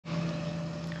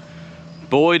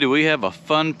Boy, do we have a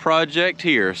fun project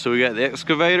here. So we got the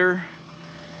excavator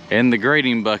and the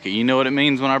grading bucket. You know what it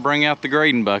means when I bring out the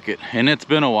grading bucket, and it's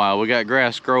been a while. We got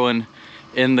grass growing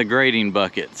in the grading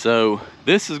bucket. So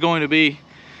this is going to be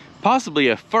possibly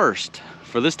a first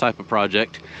for this type of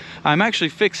project. I'm actually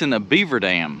fixing a beaver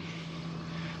dam.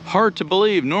 Hard to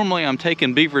believe, normally I'm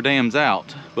taking beaver dams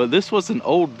out, but this was an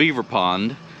old beaver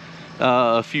pond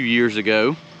a few years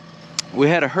ago. We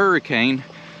had a hurricane,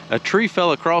 a tree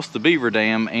fell across the beaver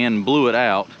dam and blew it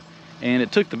out, and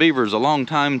it took the beavers a long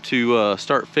time to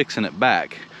start fixing it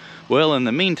back. Well, in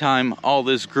the meantime, all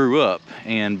this grew up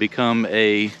and become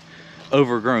a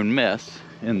overgrown mess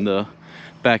in the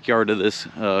backyard of this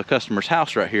customer's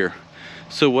house right here.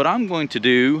 So what I'm going to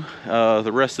do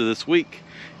the rest of this week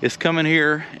is come in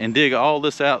here and dig all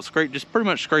this out, just pretty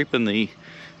much scraping the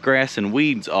grass and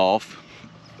weeds off.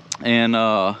 And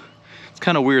it's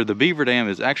kind of weird, the beaver dam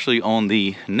is actually on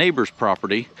the neighbor's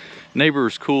property. Neighbor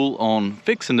is cool on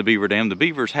fixing the beaver dam. The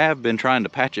beavers have been trying to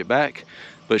patch it back,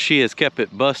 but she has kept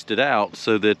it busted out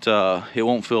so that it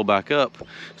won't fill back up,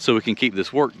 so we can keep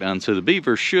this work done. So the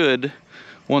beavers should,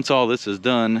 once all this is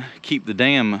done, keep the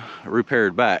dam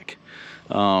repaired back.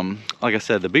 Like I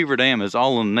said, the beaver dam is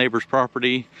all on the neighbor's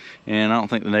property, and I don't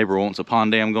think the neighbor wants a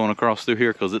pond dam going across through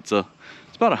here, because it's about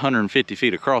 150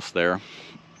 feet across there.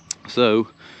 So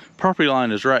property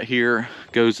line is right here,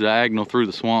 goes diagonal through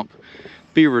the swamp.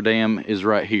 Beaver dam is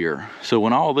right here. So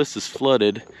when all this is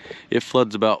flooded, it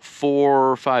floods about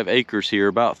 4 or 5 acres here,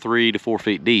 about 3 to 4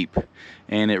 feet deep,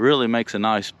 and it really makes a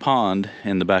nice pond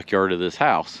in the backyard of this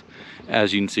house.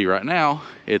 As you can see right now,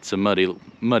 it's a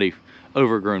muddy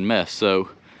overgrown mess. So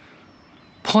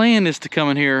plan is to come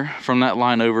in here from that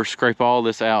line over, scrape all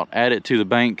this out, add it to the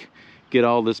bank, get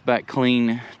all this back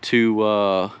clean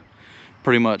to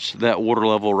pretty much that water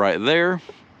level right there,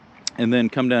 and then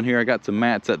come down here. I got some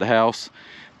mats at the house,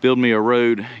 build me a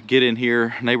road, get in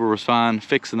here. Neighbor was fine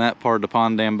fixing that part of the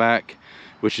pond dam back,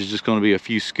 which is just going to be a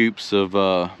few scoops of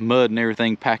mud and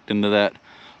everything packed into that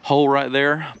hole right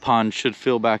there. Pond should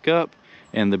fill back up,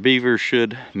 and the beavers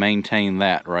should maintain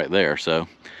that right there. So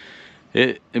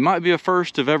it might be a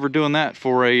first of ever doing that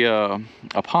for a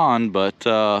pond,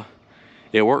 but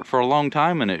it worked for a long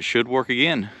time and it should work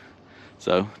again.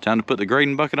 So time to put the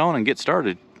grading bucket on and get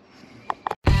started.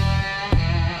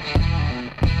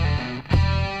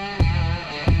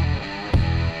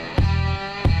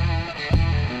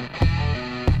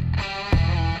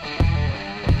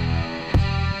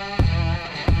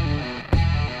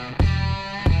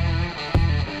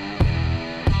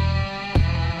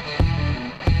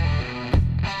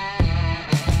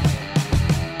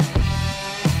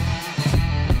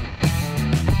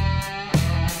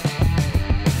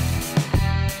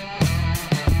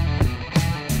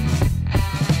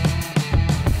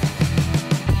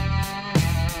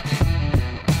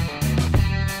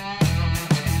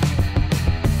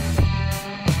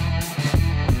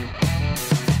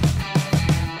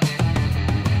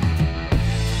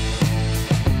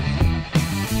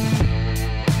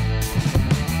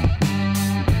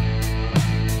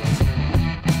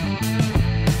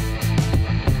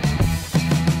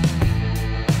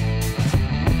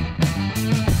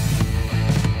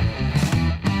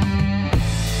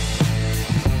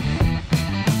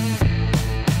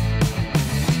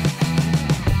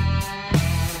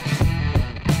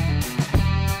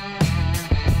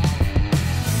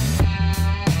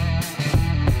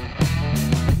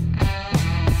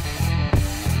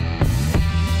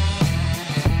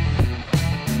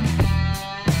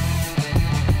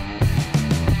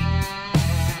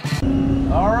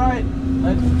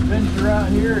 Let's venture out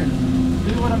here and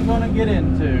see what I'm going to get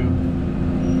into.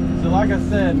 So like I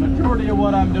said, majority of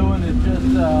what I'm doing is just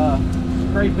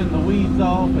scraping the weeds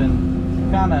off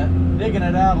and kind of digging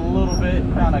it out a little bit,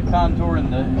 kind of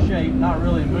contouring the shape, not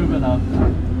really moving a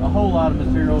whole lot of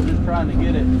material, just trying to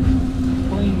get it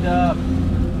cleaned up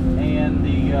and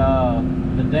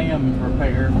the dam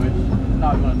repaired, which is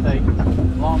not going to take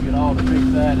long at all to fix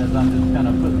that, as I'm just kind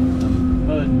of putting some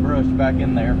mud and brush back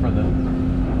in there for the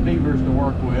beavers to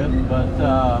work with. But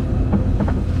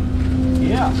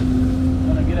yeah, I'm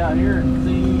gonna get out here and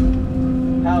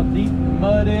see how deep the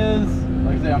mud is.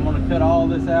 Like I say, I'm gonna cut all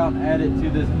this out and add it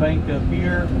to this bank up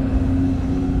here,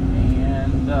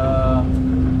 and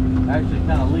actually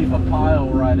kind of leave a pile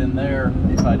right in there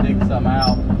if I dig some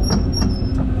out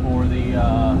for the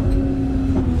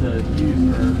to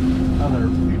use for other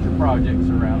future projects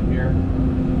around here.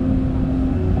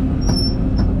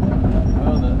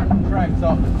 Well, the track's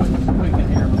off to quit squeaking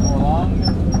here before long.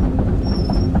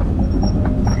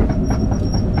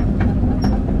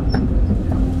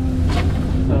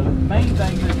 So the main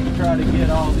thing is to try try to get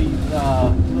all these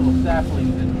little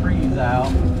saplings and trees out,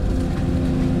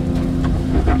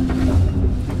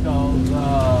 because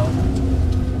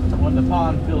when the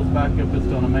pond fills back up, it's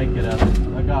going to make it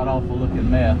a god-awful looking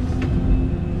mess.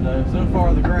 So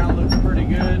far the ground looks pretty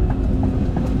good.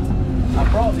 I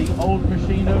brought the old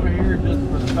machine over here just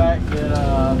for the fact that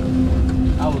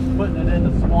I was putting it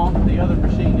in the swamp. The other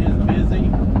machine is busy,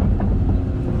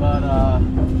 but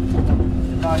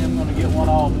if I am going to get one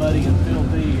all muddy and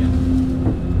filthy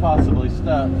and possibly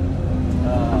stuck,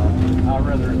 I'd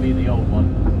rather it be the old one.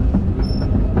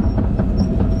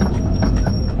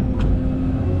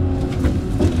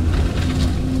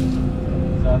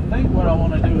 So I think what I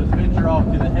want to do is venture off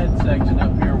to the head section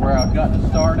up here where I've got to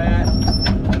start at,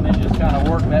 and then just kind of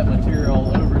work that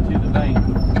material over to the bank.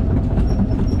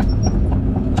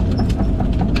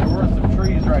 There were some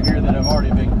trees right here that have already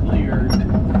been cleared, so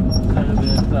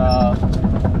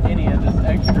that any of this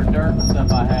extra dirt and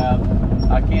stuff I have,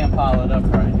 I can pile it up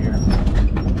right here.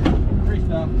 Tree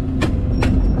stump.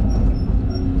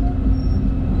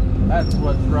 That's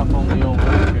what's rough on the old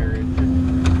road carriage.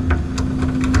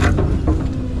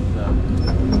 So,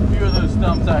 a few of those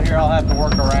stumps out here I'll have to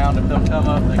work around. If they'll come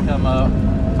up, they come up.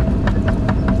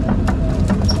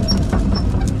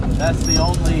 That's the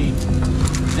only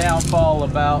downfall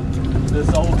about this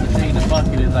old machine and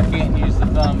bucket, is I can't use the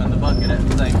thumb and the bucket at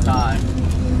the same time.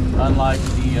 Unlike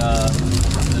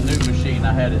the new machine,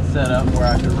 I had it set up where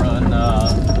I could run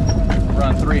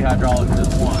 3 hydraulics at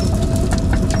once.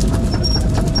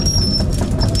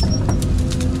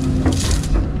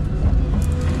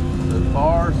 So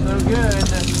far, so good.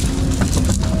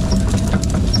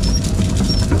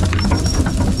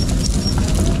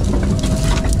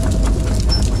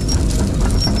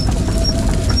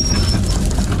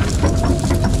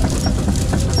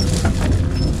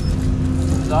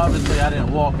 Obviously I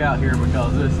didn't walk out here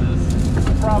because this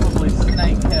is probably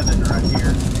snake heaven right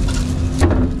here.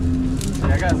 See,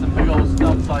 I got some big old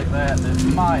stumps like that that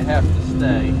might have to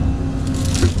stay.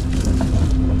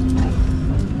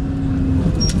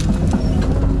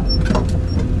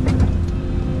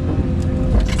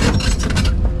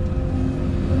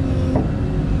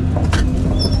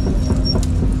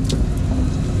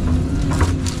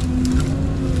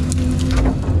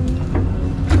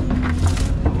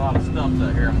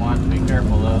 Out here, I'm going to have to be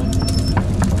careful of.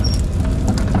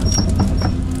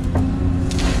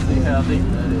 See how deep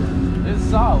that is. It's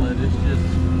solid, it's just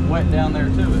wet down there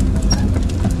to it.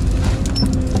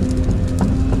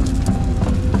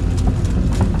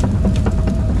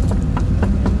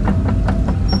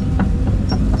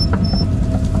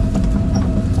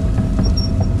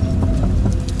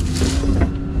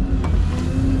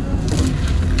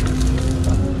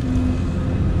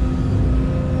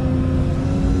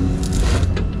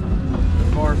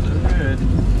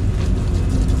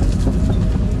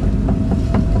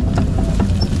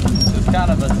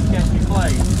 Kind of a sketchy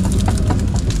place.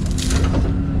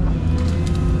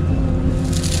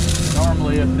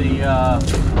 Normally if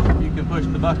you can push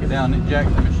the bucket down and jack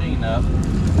the machine up,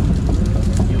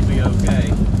 you'll be okay.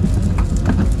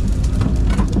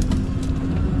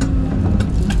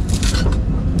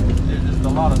 There's just a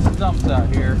lot of stumps out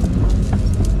here.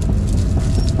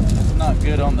 It's not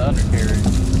good on the undercarriage.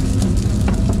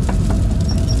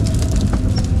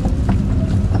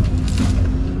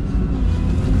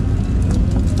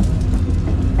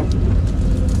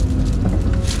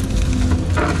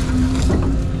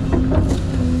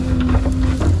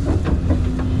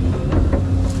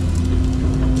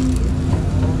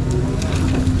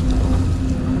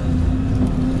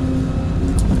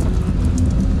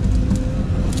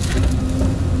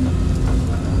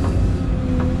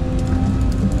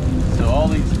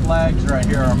 Flags right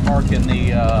here are marking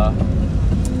the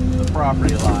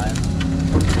property line.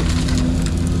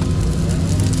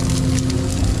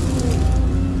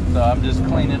 So I'm just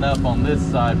cleaning up on this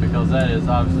side because that is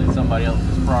obviously somebody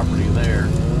else's property there.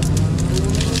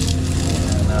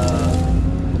 And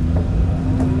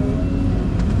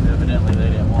evidently they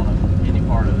didn't want any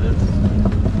part of this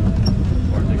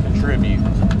or to contribute.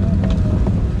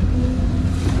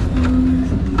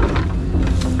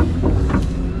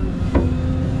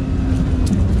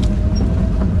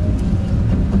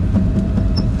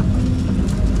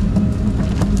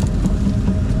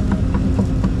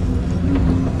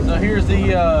 Here's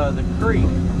the creek.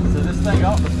 So this thing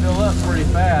ought to fill up pretty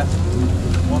fast.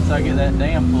 Once I get that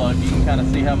dam plugged, you can kind of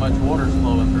see how much water's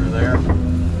flowing through there.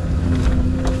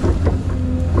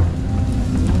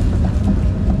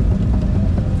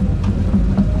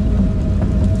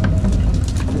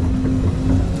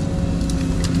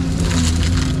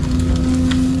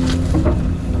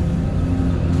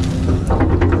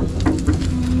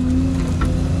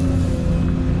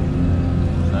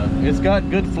 it's got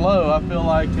good flow. I feel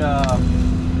like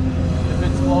if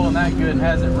it's flowing that good and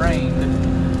hasn't rained,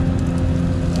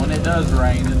 when it does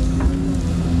rain,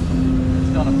 it's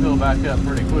gonna fill back up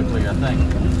pretty quickly, I think.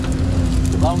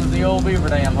 As long as the old Beaver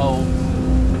Dam holds.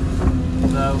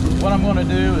 So what I'm gonna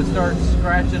do is start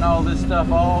scratching all this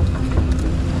stuff off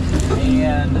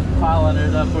and piling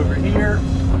it up over here,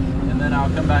 and then I'll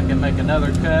come back and make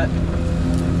another cut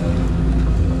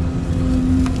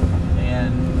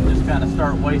and just kind of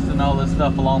start wasting all this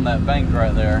stuff along that bank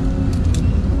right there.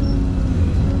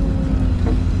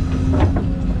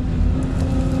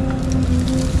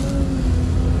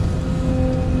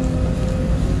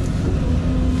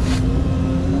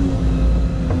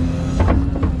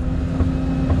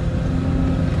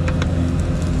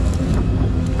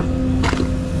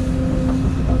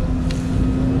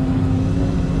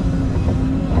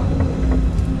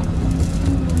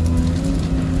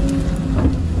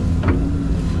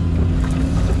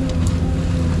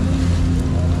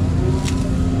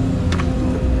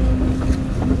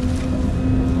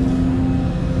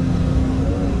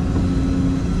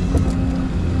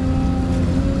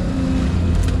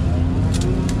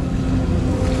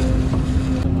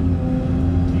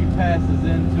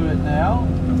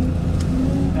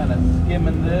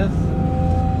 Skimming this,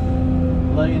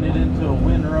 laying it into a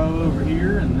windrow over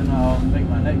here, and then I'll make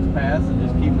my next pass and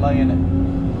just keep laying it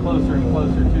closer and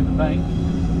closer to the bank.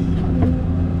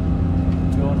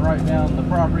 Going right down the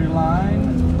property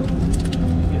line,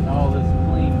 getting all this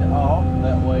cleaned off.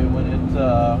 That way when it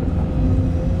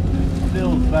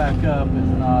fills back up,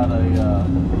 it's not a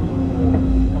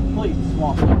complete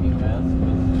swamp looking mess.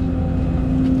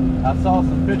 I saw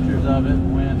some pictures of it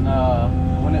when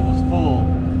it was full.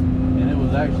 And it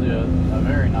was actually a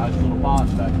very nice little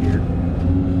pond back here.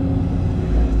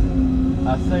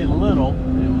 I say little,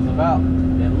 it was about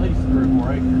at least 3 or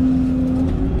 4 acres.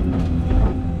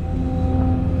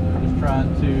 Just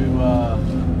trying to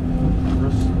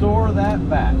restore that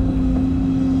back.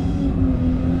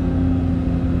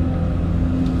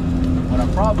 What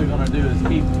I'm probably going to do is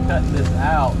keep cutting this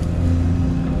out.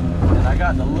 And I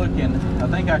got to looking, I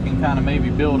think I can kind of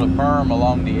maybe build a berm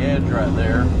along the edge right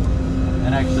there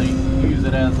and actually use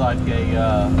it as like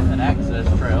an access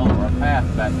trail or a path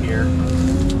back here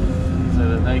so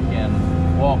that they can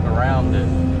walk around it.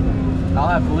 I'll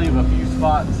have to leave a few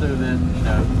spots so that, you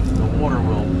know, the water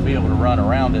will be able to run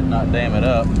around it, not dam it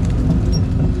up.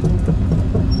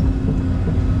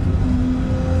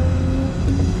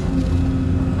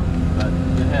 But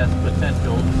it has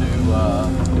potential to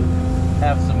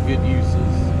have some good uses.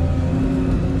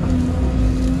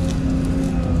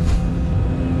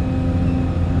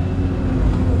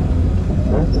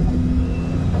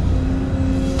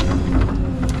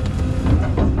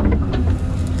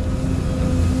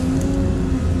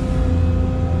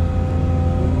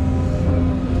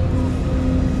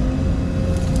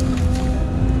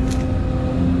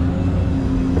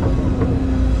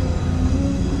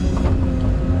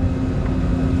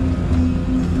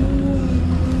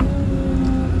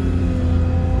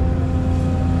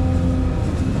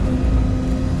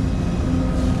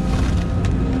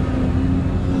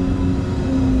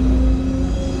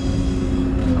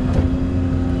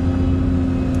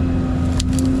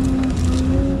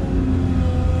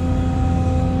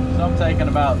 Taking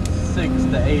about 6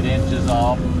 to 8 inches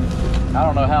off. I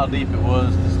don't know how deep it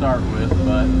was to start with,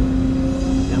 but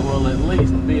it will at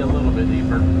least be a little bit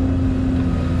deeper.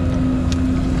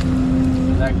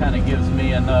 That kind of gives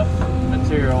me enough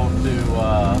material to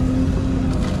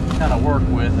kind of work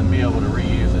with and be able to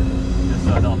reuse it, just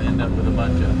so I don't end up with a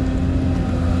bunch of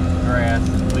grass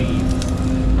and weeds.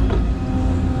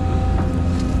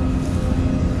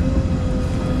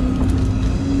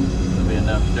 There'll be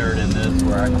enough dirt in this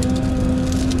where I can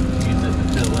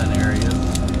fill in areas.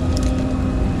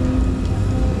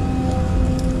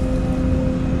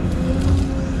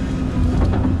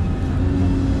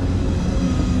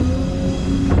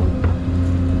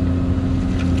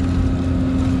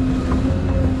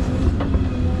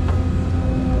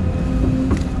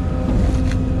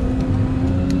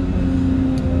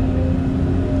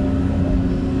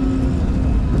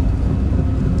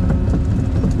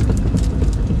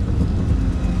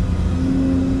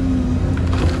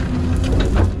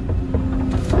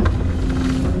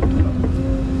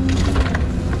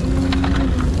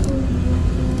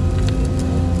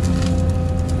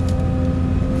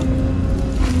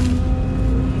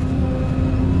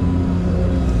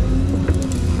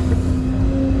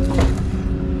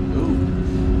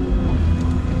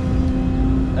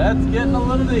 That's getting a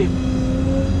little deep.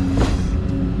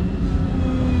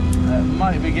 That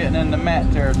might be getting into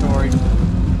mat territory.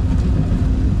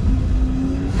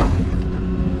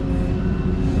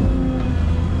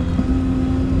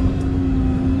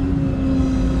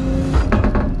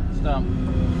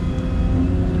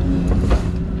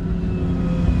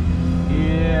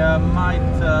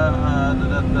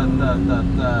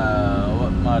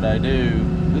 What might I do?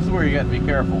 This is where you got to be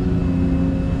careful. You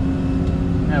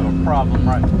have a problem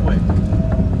right quick.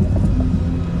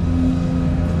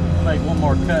 Make one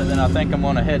more cut, then I think I'm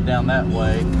going to head down that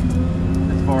way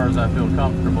as far as I feel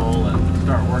comfortable and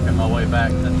start working my way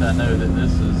back, since I know that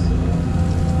this is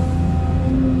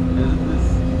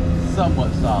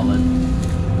somewhat solid.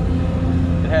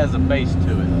 It has a base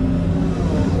to it.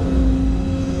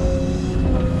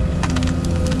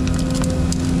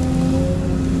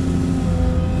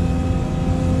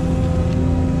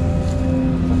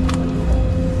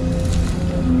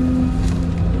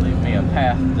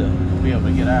 Path to be able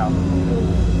to get out.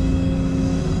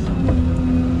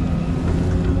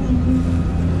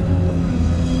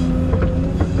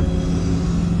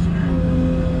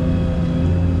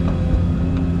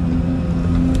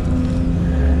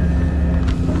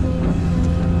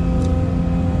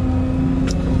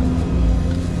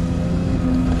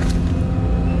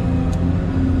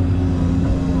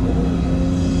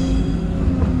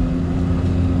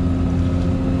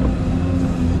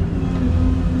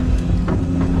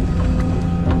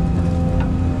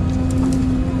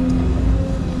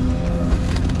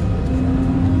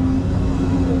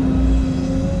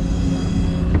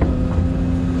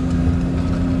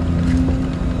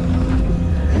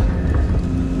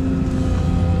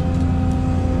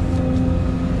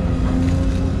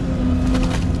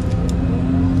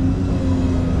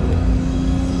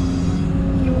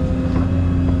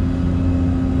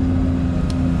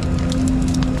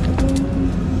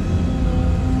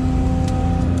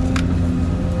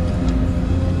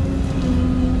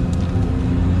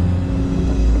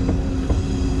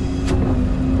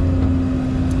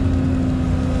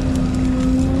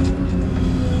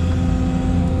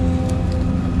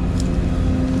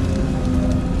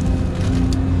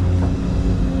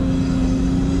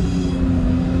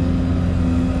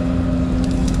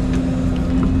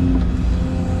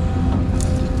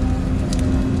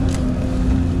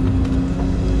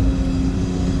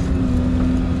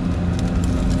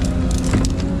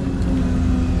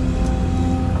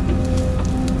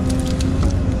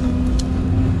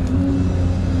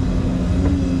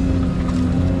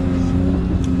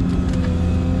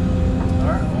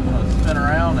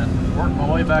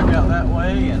 Back out that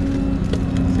way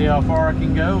and see how far I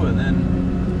can go, and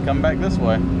then come back this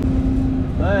way.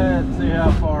 Let's see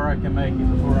how far I can make it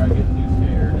before I get too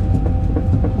scared.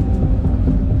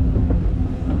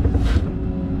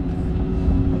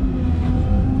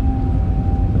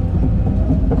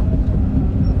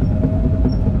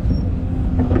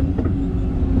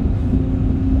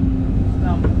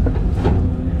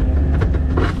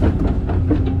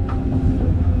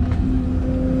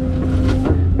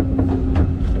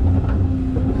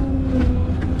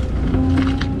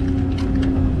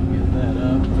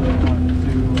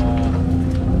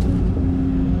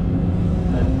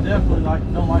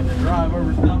 Don't like to drive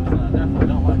over stumps, and I definitely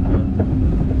don't like to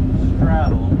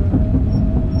straddle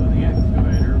them with the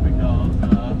excavator, because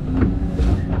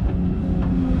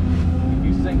if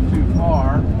you sink too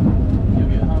far, you'll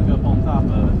get hung up on top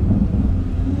of it.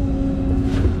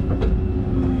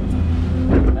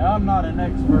 Now, I'm not an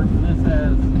expert, and this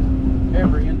has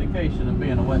every indication of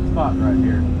being a wet spot right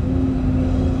here. I'm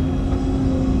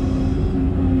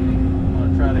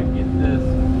going to try to get this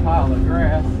pile of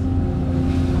grass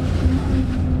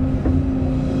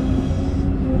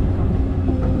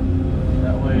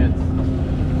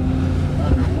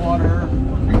water.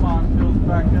 When the pond fills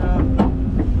back up,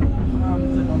 I'm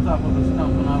sitting on top of a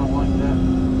stump, and I don't like that.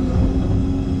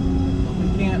 But we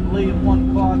can't leave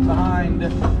one clod behind.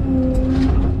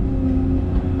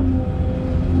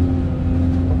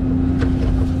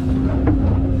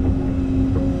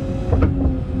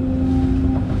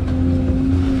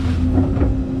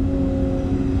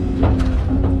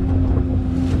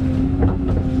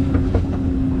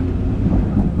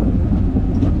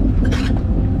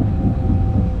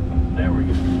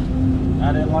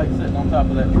 I didn't like sitting on top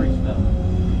of that tree stump.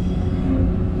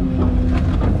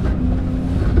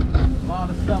 A lot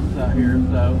of stumps out here,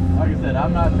 so like I said,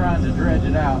 I'm not trying to dredge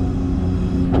it out.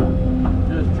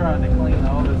 Just trying to clean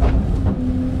all this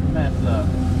mess up.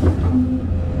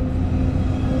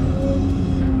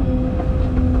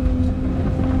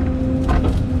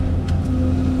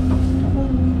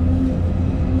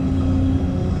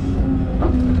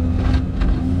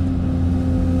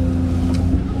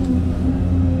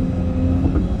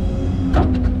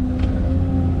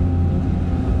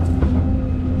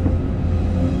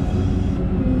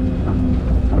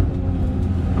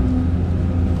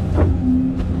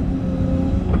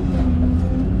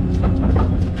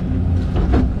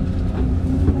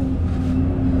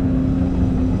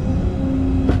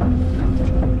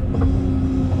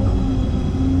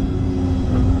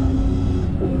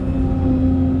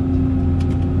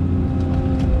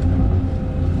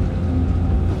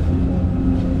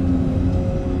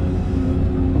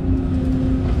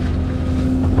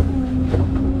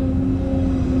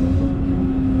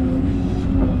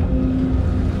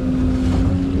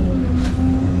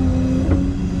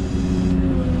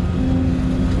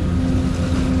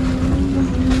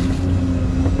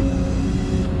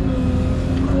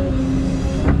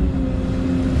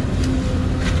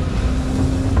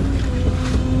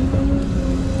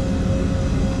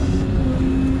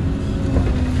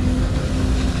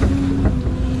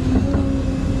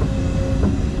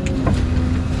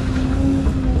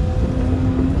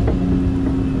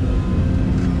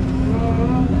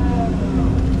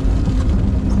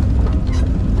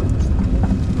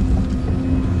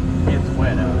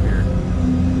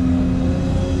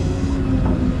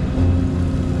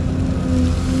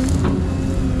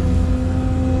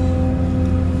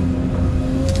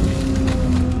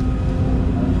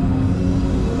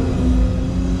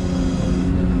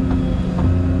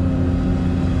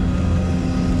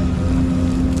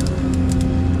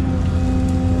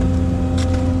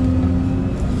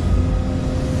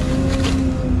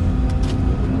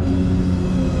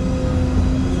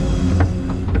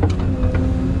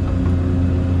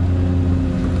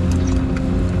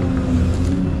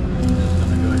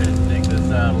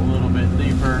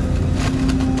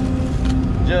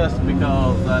 just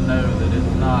because I know that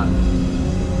it's not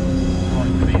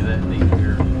going to be that deep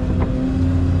here.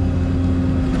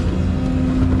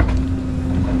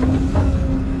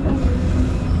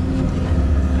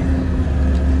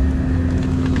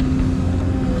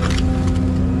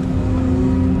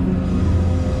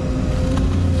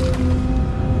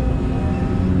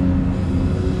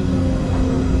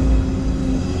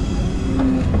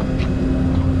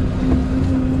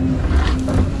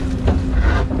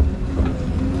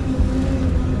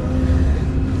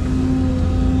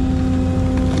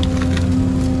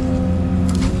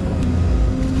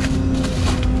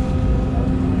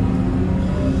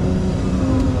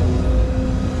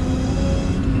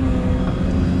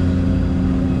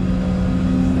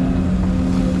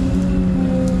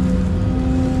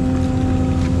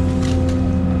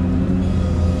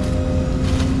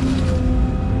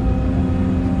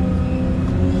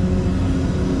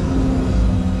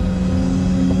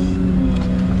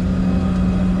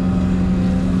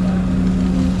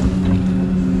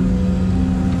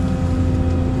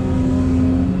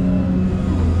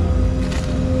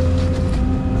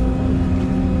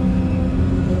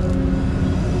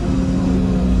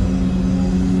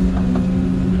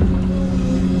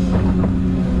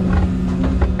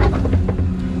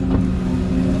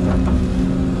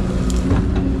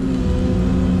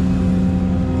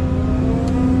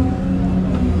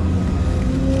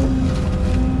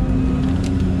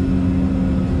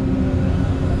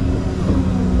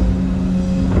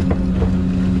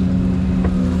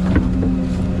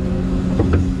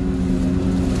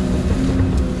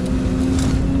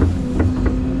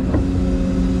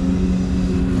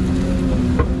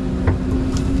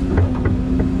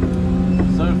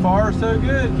 So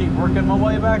good, keep working my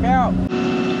way back out.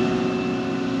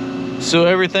 So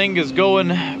everything is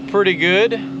going pretty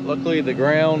good. Luckily the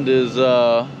ground is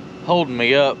holding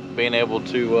me up, being able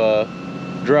to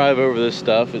drive over this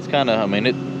stuff. It's kind of, I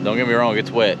mean, don't get me wrong,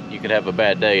 it's wet. You could have a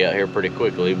bad day out here pretty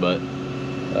quickly, but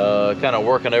kind of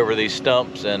working over these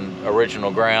stumps and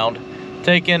original ground.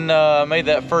 Made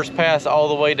that first pass all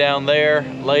the way down there,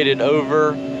 laid it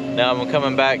over. Now I'm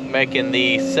coming back, making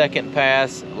the second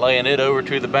pass, laying it over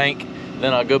to the bank.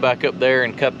 Then I'll go back up there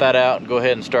and cut that out and go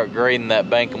ahead and start grading that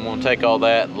bank. I'm gonna take all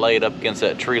that and lay it up against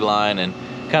that tree line and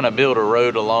kind of build a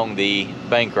road along the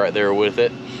bank right there with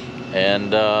it.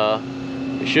 And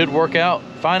it should work out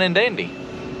fine and dandy.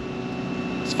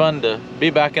 It's fun to be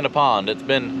back in the pond. It's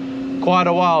been quite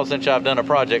a while since I've done a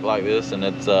project like this, and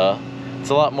it's a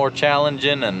lot more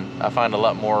challenging, and I find a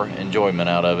lot more enjoyment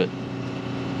out of it.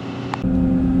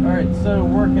 All right, so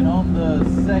working on the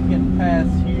second pass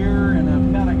here, and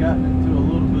I've kind of gotten into a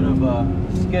little bit of a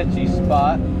sketchy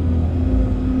spot.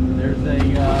 There's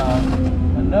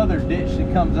another ditch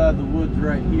that comes out of the woods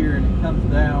right here, and it comes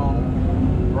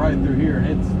down right through here,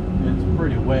 and it's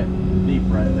pretty wet, deep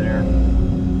right there.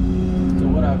 So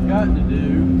what I've got to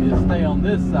do is stay on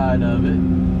this side of it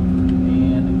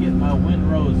and get my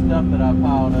windrow of stuff that I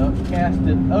piled up, cast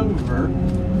it over,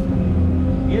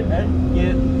 get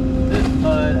this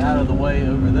mud out of the way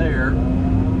over there.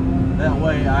 That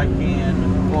way I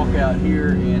can walk out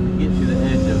here and get to the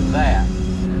edge of that.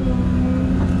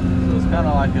 So it's kind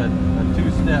of like a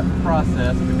two-step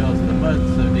process, because the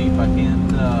mud's so deep I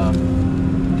can't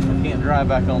drive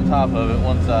back on top of it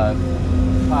once I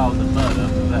pile the mud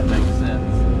up, if that makes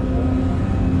sense.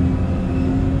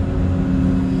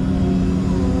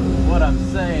 What I'm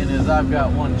saying is I've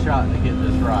got one shot to get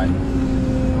this right,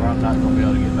 or I'm not going to be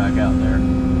able to get back out there.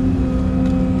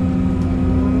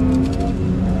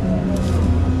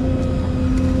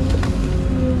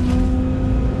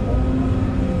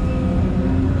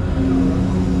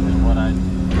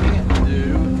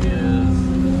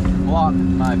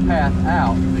 My path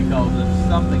out, because if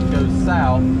something goes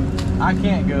south, I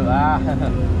can't go.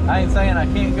 I ain't saying I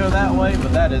can't go that way,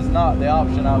 but that is not the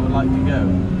option I would like to go.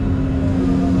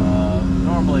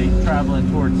 Normally traveling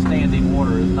towards standing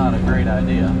water is not a great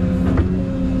idea.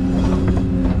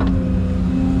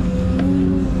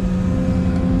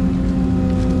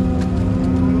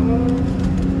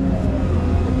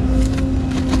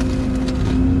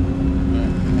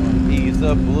 Ease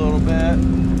up a little bit.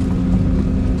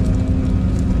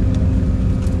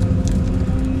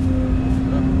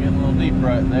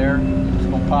 Right there. I'm just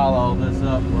gonna pile all this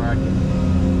up where I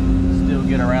can still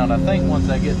get around. I think once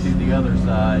I get to the other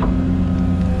side,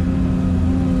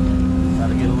 try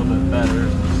to get a little bit better.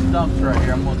 There's some stumps right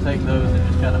here. I'm gonna take those and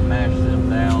just kind of mash them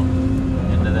down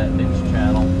into that ditch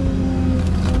channel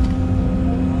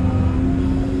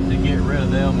to get rid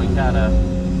of them and kind of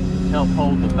help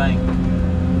hold the bank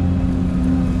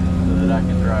so that I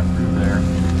can drive through there.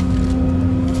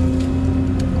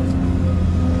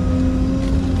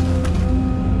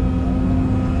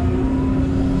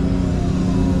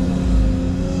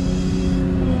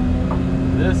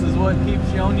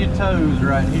 you on your toes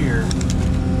right here.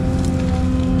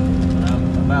 And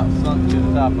I'm about sunk to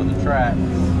the top of the tracks.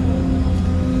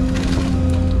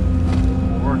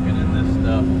 Working in this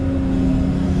stuff.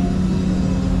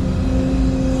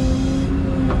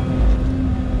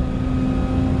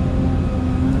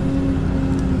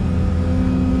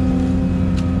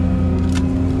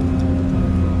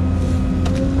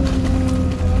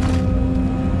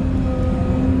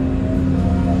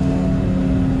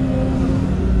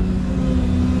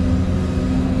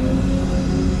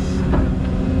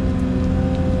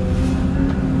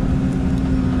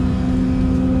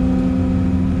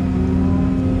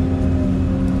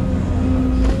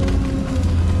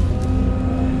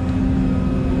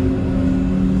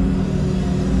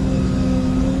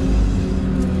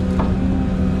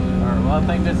 I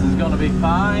think this is going to be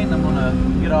fine. I'm going to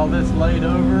get all this laid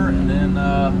over, and then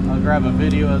I'll grab a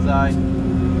video as I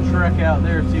trek out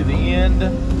there to the end to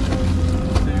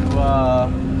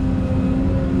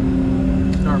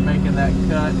start making that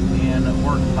cut and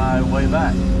work my way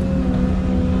back.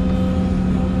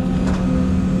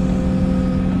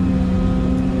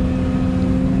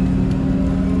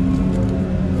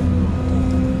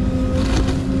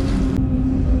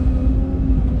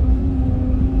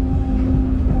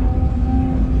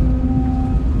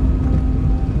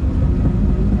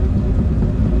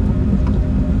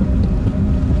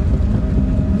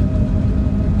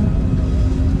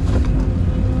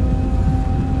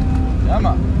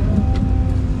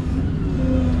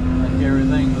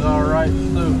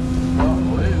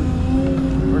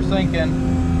 We're sinking.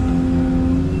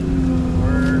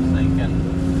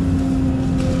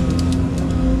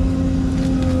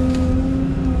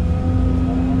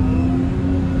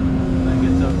 I think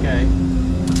it's okay.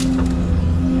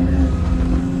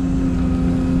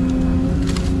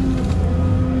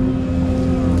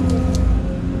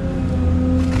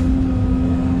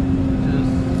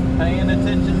 Just paying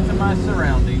attention to my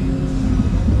surroundings.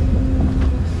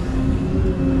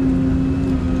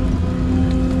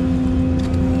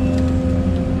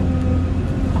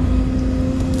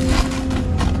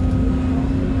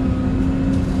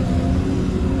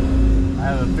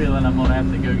 Feeling I'm gonna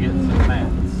have to go get some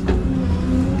mats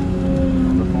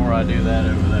before I do that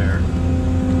over there.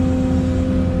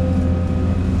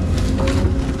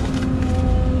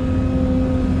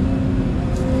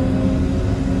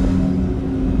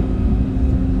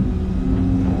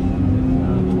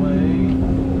 Out of the way.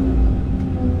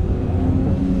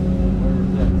 Where's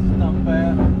that stump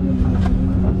at?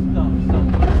 Stump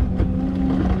somewhere.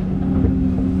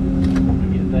 Let me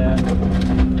get that.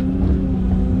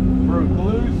 Broke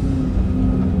loose.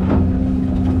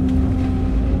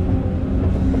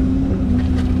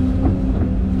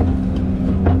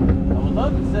 I would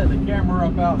love to set the camera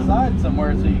up outside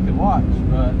somewhere so you could watch,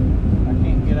 but I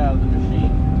can't get out of the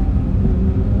machine.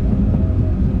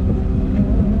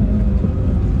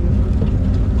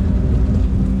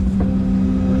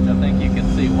 Which I think you can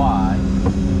see why.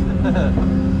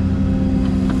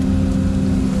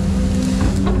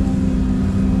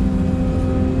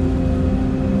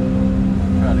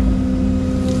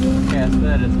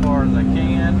 That as far as I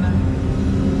can.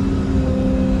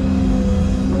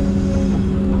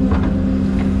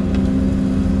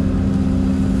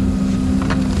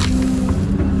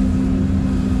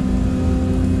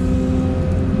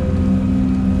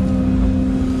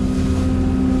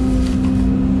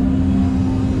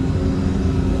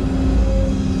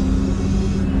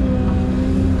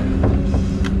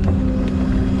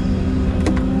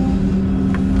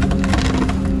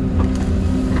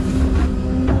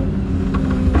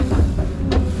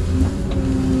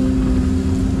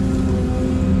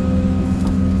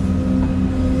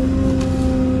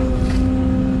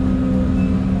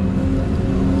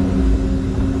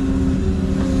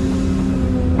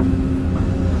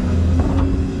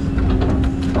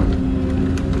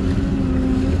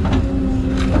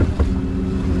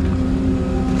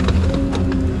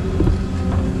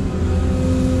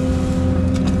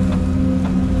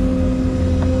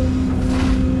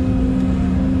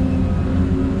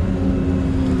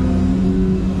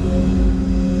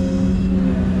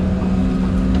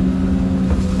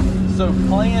 So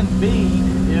plan B,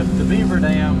 if the Beaver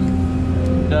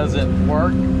Dam doesn't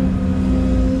work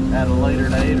at a later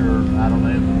date, or I don't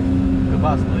know, could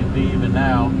possibly be even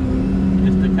now,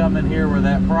 is to come in here where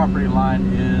that property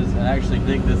line is and actually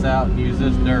dig this out and use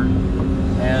this dirt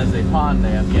as a pond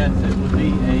dam. Yes, it would be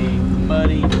a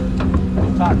muddy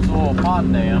topsoil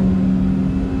pond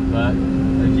dam, but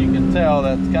as you can tell,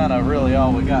 that's kind of really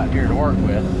all we got here to work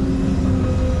with.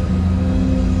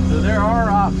 So there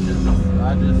are options.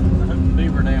 I just hope the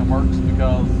Beaver Dam works,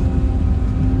 because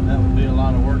that would be a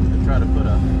lot of work to try to put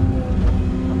a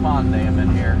pond dam in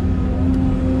here.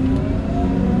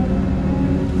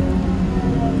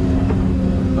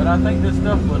 But I think this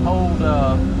stuff would hold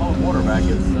water back.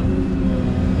 It's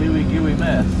some gooey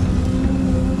mess.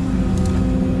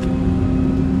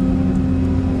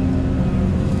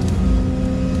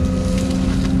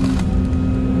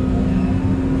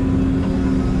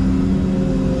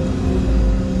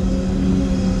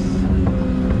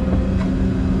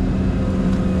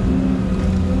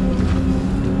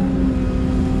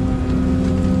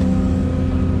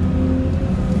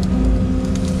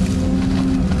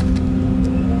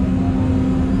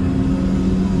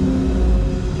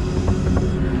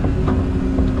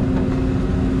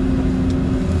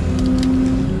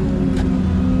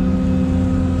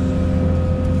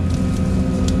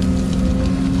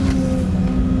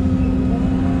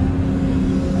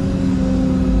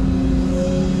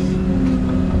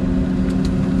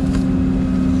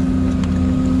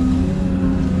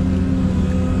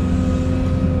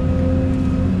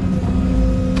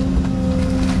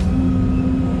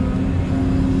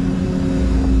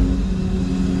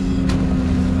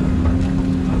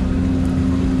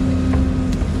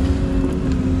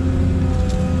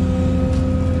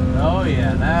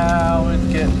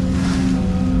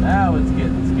 Now it's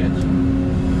getting sketchy.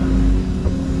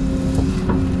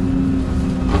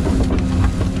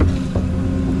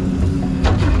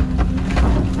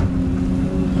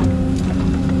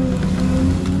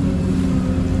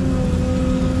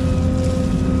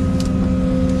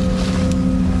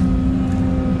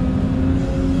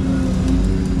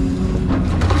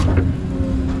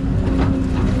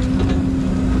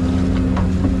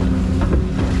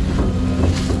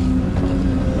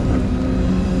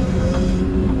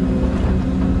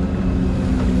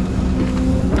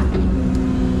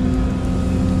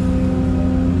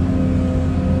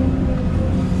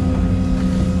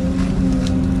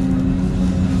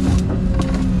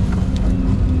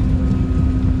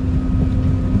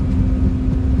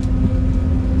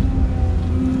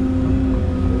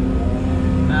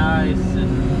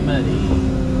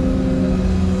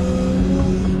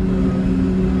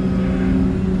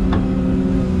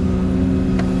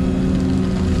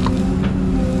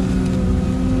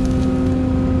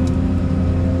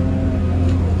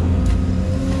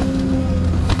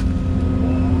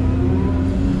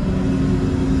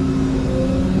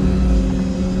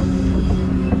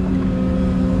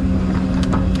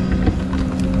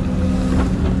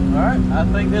 I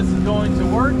think this is going to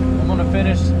work. I'm going to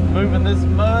finish moving this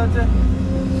mud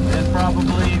and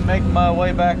probably make my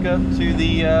way back up to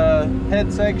the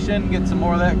head section, get some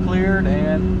more of that cleared,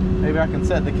 and maybe I can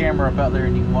set the camera up out there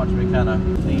and you can watch me kind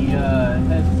of the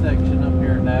head section up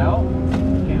here now.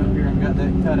 Came up here and got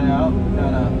that cut out,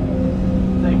 kind of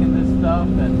taking this stuff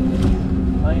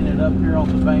and laying it up here on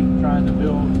the bank, trying to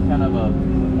build kind of a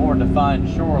more defined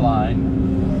shoreline.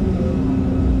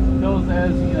 Because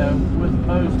as you know, with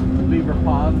most beaver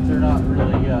ponds, they're not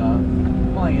really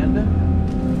planned.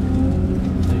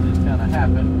 They just kind of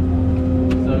happen.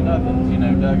 So nothing's, you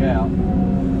know, dug out.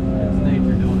 It's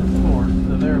nature doing its course.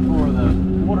 So therefore the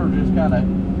water just kind of,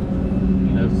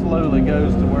 you know, slowly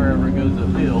goes to wherever it goes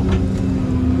uphill.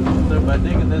 So by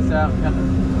digging this out and kind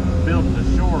of building a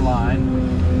shoreline,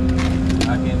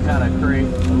 I can kind of create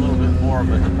a little bit more of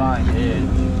a defined edge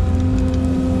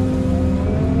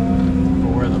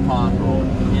where the pond will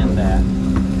end at.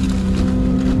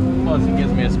 Plus it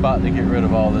gives me a spot to get rid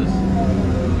of all this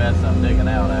mess I'm digging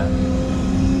out at.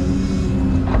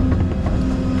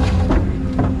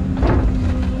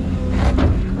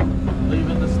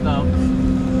 Leaving the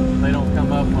stumps. They don't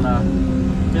come up when I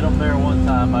hit them there one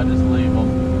time, I just leave them.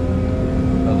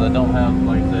 Because I don't have,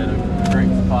 like I said, a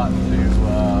great spot to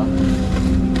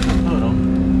put them.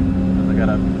 Because I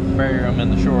gotta bury them in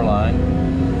the shoreline.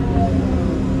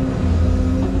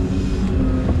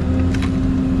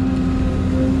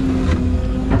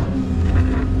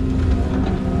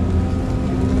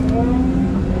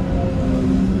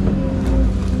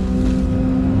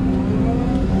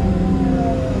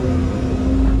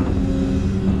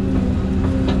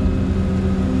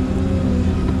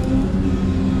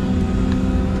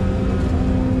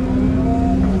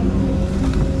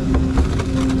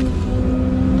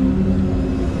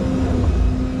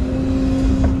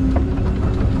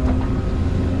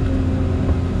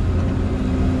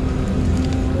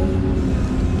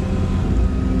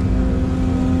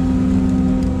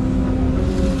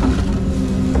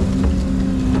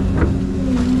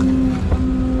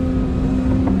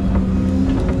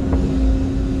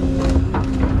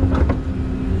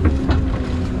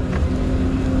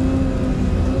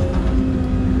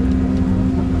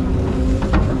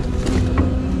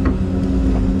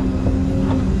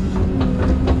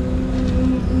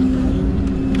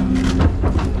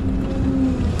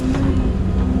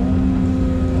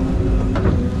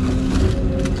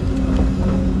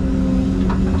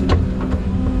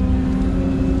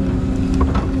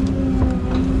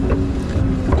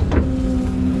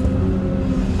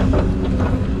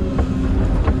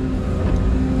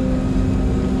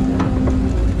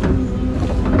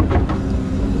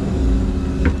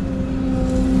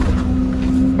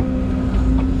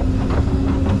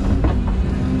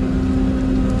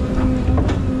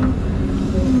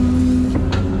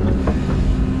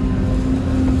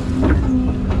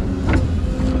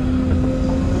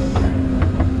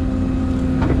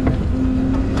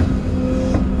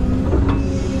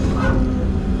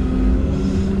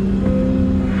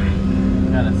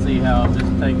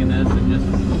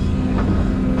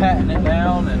 patting it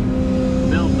down and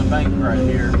building the bank right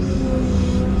here.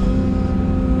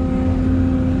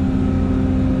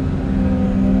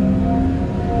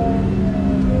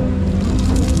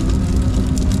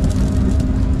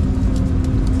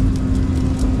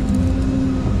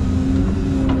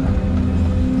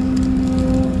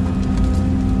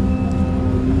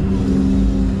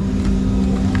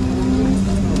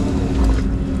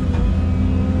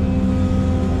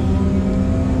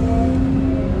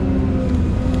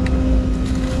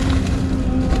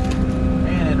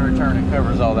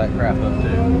 Covers all that crap up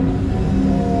too.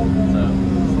 So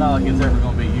it's not like it's ever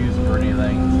going to be used for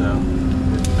anything, so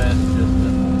it's best just to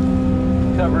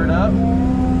cover it up.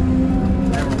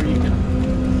 Whenever you can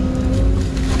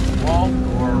walk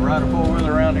or ride a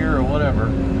four-wheeler around here or whatever.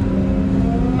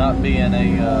 Not being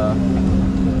a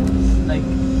snake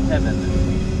heaven.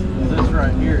 This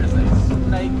right here is a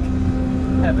snake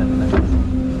heaven.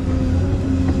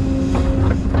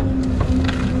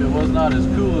 Was not as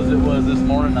cool as it was this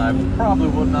morning, I probably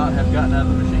would not have gotten out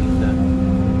of the machine to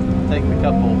take the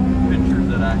couple pictures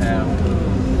that I have.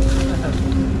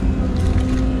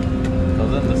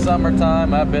 Because in the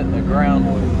summertime, I bet the ground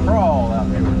would crawl out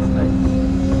here with snakes.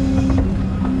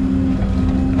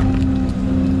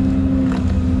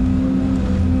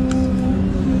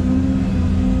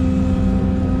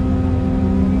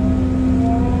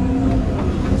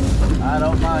 I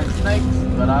don't mind snakes,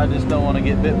 but I just don't want to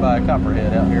get bit by a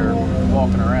copperhead out here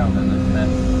walking around in this mess.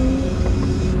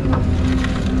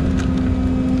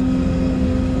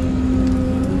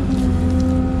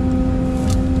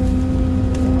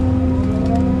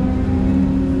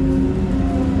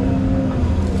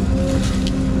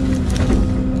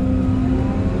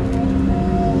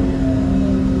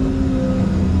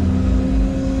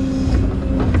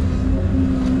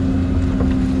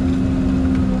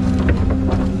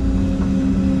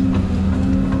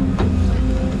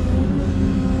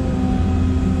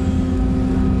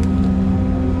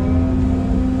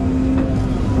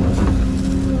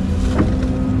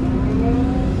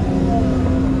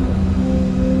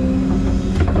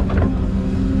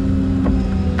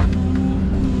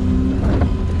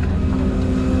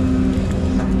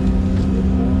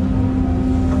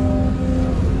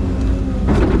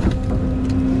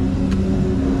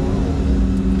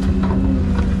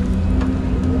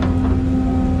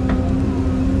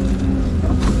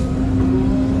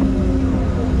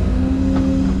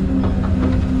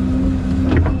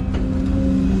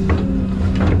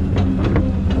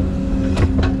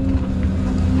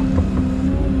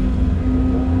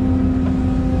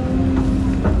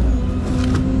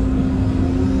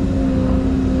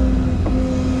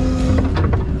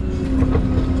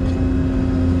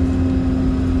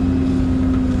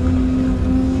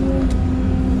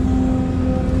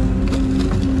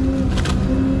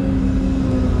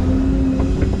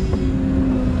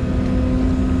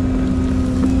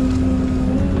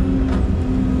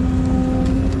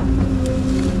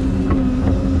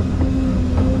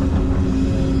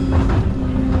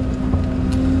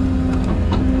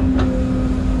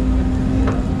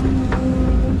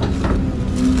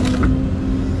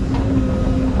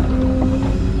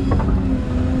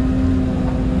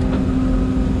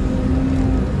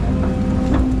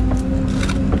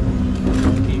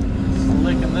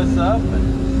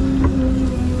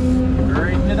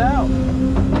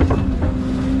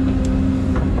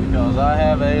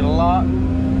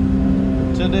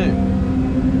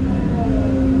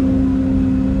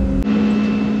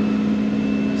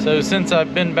 So since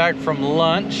I've been back from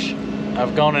lunch,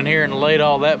 I've gone in here and laid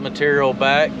all that material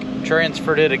back,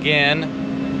 transferred it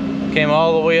again, came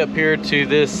all the way up here to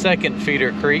this second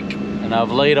feeder creek, and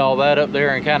I've laid all that up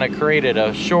there and kind of created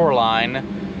a shoreline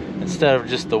instead of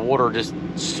just the water just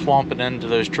swamping into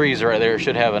those trees right there. It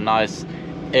should have a nice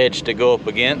edge to go up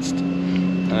against.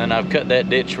 And then I've cut that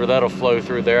ditch where that'll flow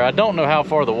through there. I don't know how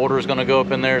far the water is going to go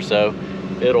up in there, so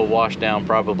it'll wash down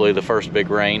probably the first big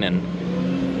rain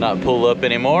and not pull up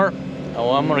anymore.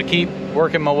 Well, I'm going to keep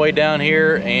working my way down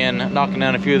here and knocking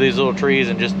down a few of these little trees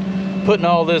and just putting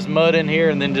all this mud in here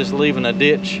and then just leaving a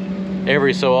ditch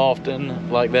every so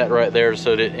often like that right there,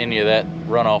 so that any of that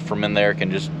runoff from in there can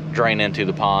just drain into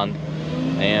the pond.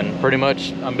 And pretty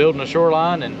much I'm building a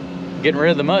shoreline and getting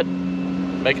rid of the mud,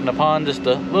 making the pond just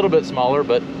a little bit smaller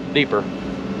but deeper.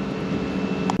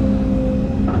 So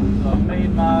I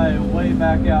made my way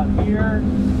back out here to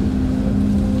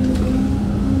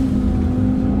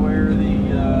where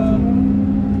the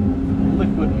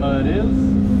liquid mud is,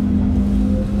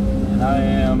 and I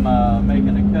am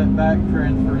making a cut back,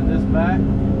 transferring this back,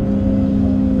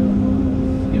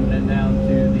 skimming it down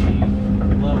to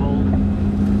the level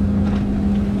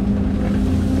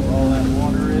where all that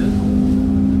water is.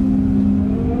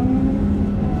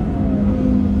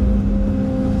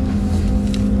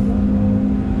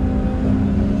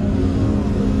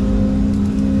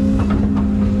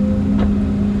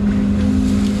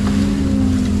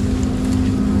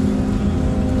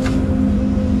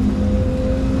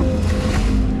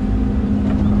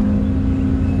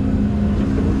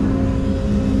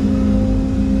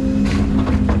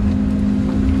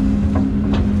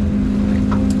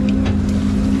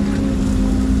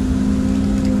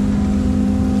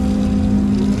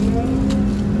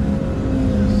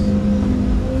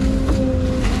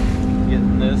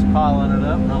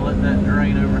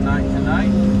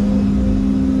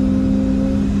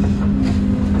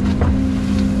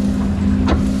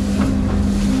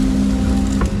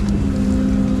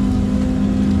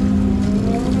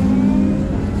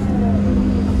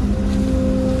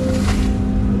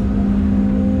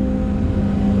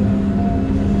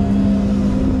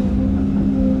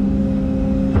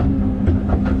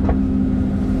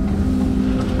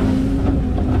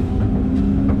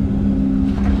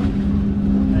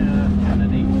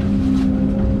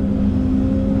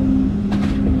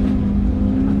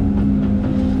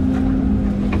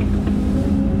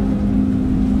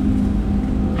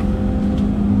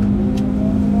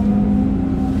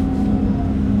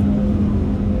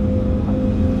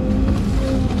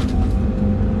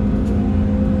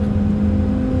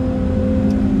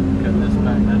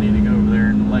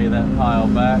 that pile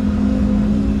back.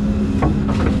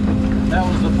 That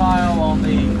was the pile on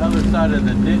the other side of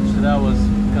the ditch that I was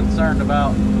concerned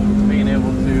about being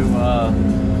able to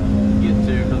get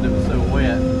to because it was so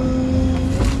wet.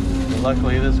 But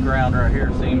luckily this ground right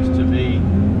here seems to be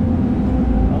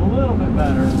a little bit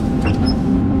better.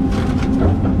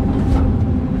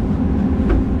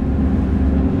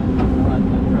 I'll have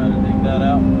to try to dig that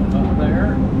out up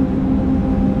there.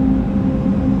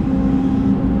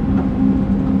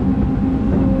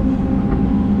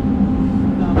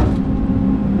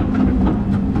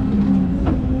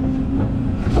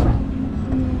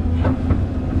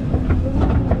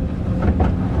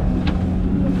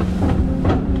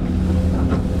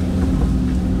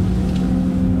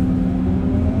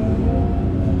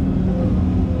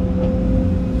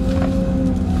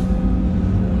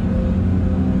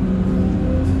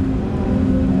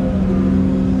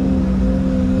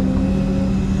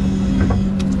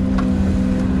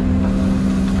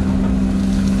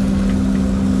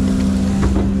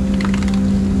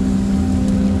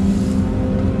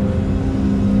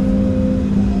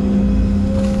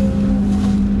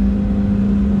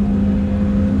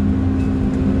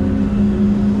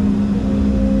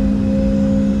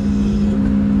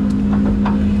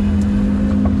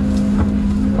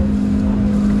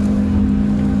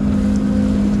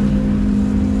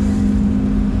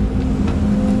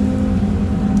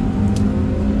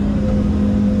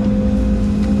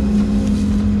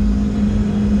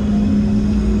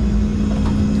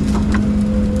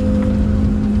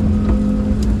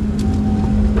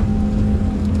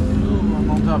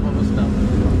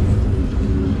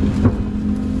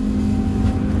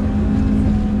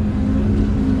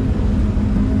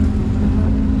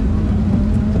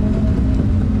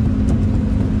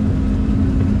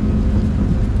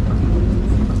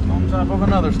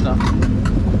 Another stump.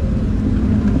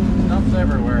 Stumps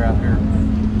everywhere out here.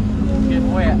 It's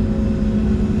getting wet.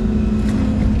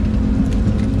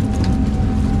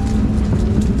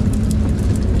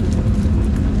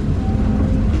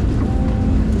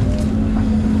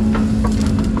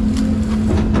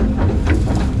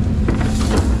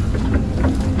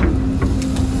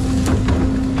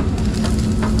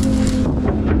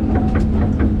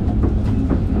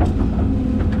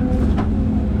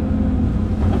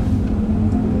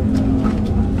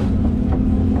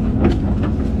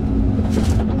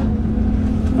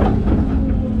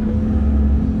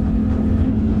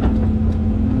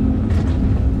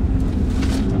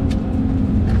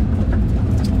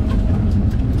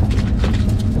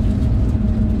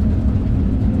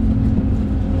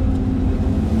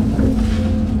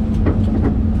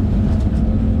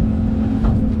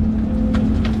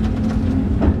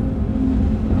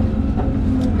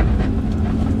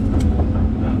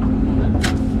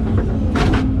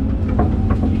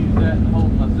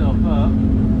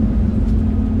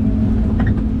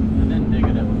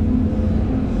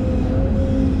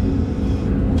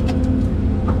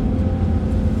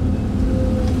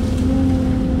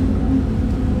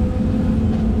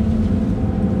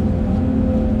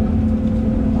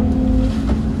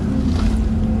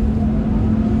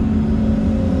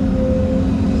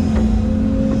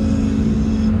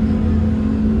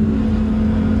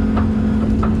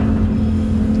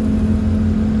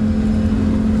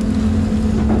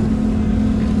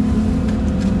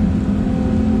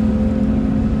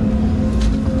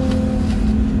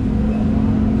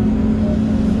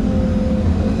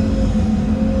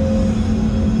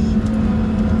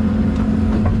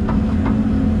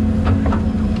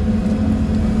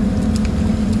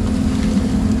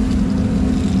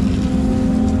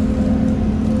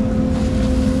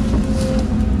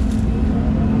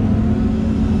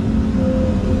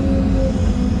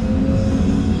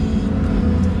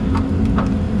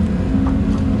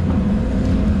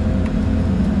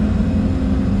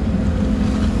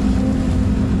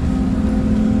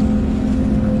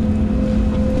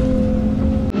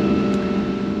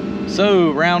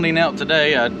 So rounding out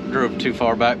today, I drove too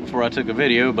far back before I took a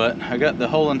video, but I got the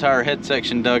whole entire head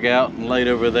section dug out and laid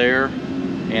over there,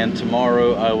 and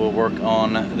tomorrow I will work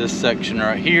on this section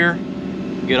right here,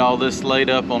 get all this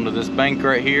laid up onto this bank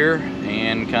right here,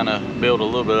 and kind of build a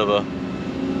little bit of a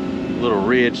little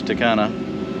ridge to kind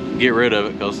of get rid of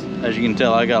it, because as you can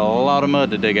tell I got a lot of mud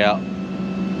to dig out,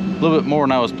 a little bit more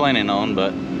than I was planning on,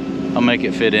 but I'll make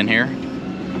it fit in here.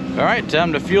 All right,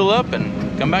 time to fuel up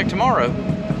and come back tomorrow.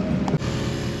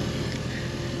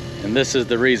 And this is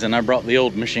the reason I brought the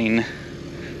old machine.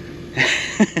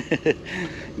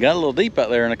 Got a little deep out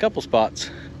there in a couple spots.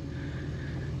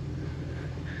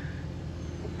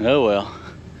 Oh well,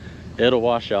 it'll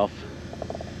wash off.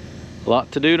 A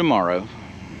lot to do tomorrow.